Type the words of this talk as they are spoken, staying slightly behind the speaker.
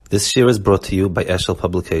This year is brought to you by Eshel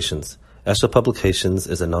Publications. Eshel Publications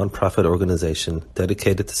is a non-profit organization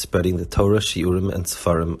dedicated to spreading the Torah, Shiurim, and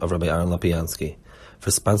Sefarim of Rabbi Aaron Lapiansky. For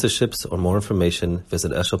sponsorships or more information,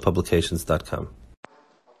 visit eshelpublications.com.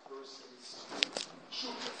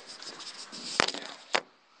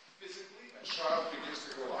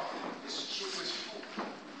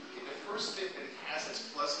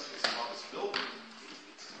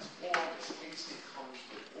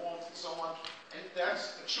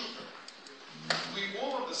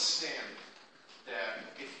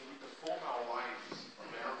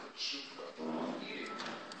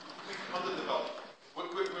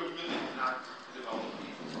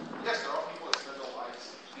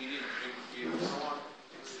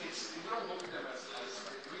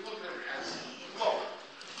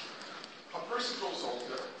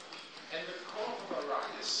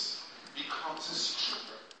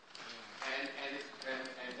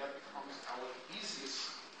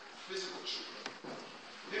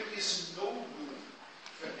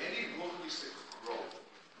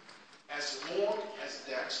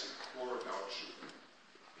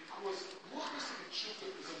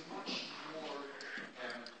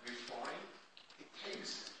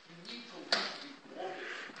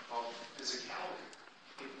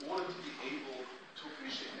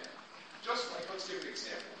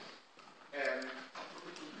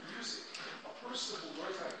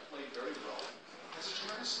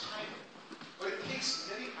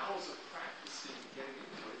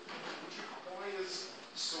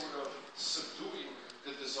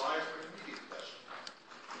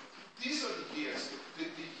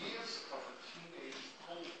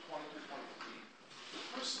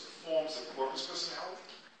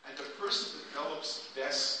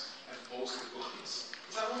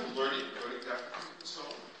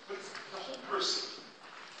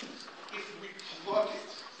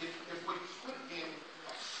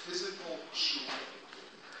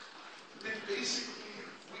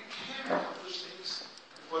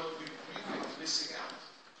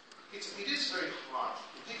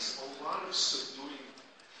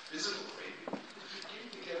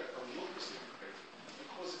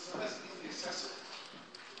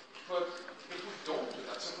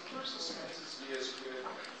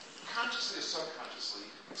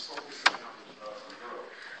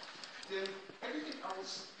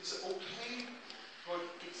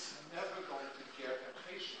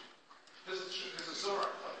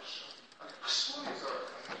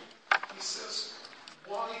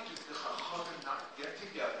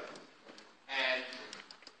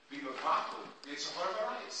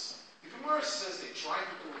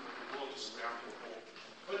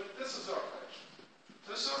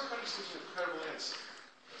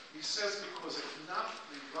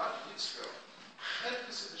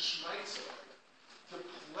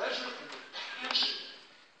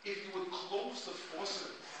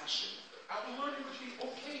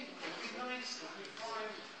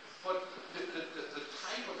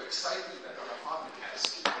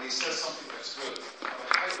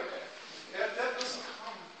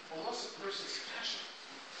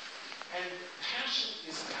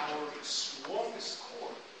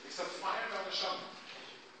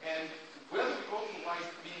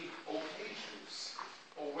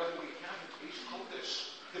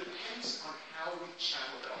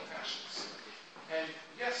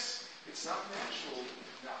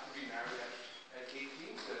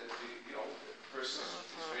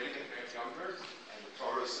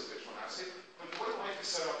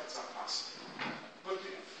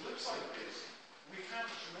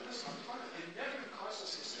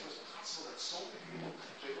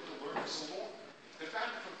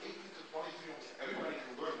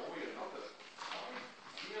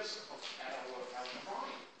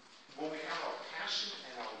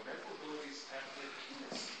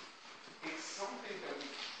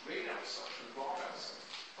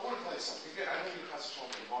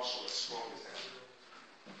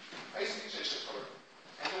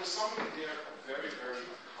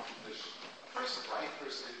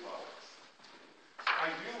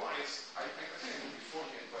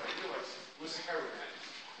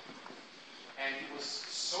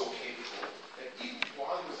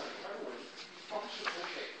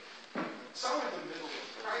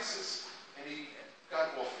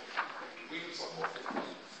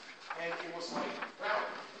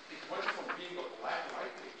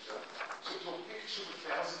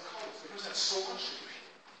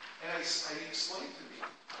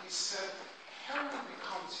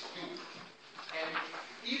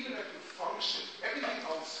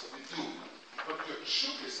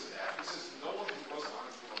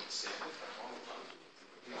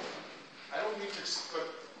 I don't mean to, but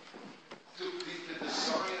the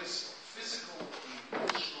desires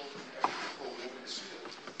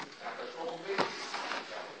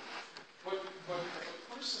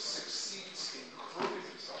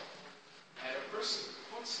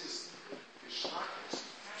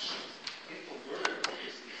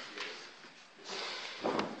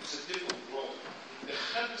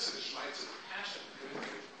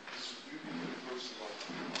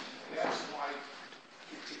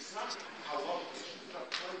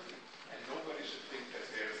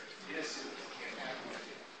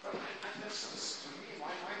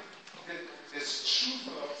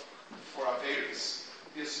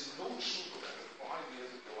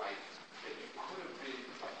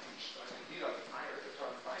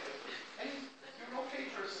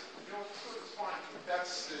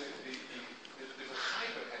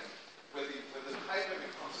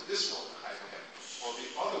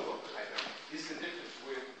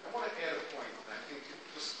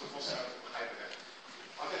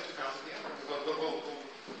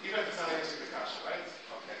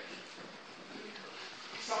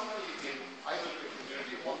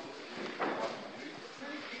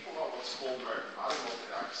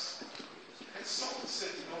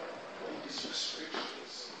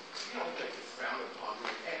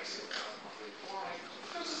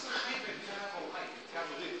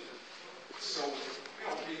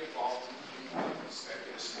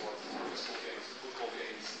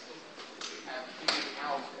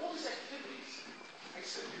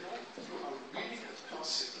said, you know, you are reading a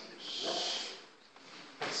pasuk in the Zohar.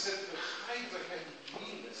 He said, the high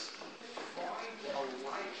means define a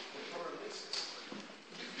life with her basis.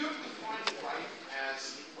 You define life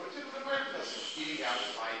as what the American does, eating out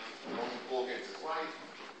his life, going to ball games his life,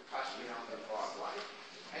 touching out the God's life.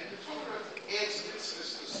 And the Torah adds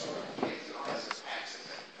mitzvahs to sort of adds it on as acts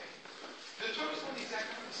and everything. The Torah is not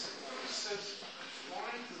exactly what it says. The Torah says,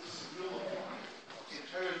 find this will of life in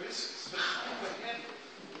Torah mitzvahs.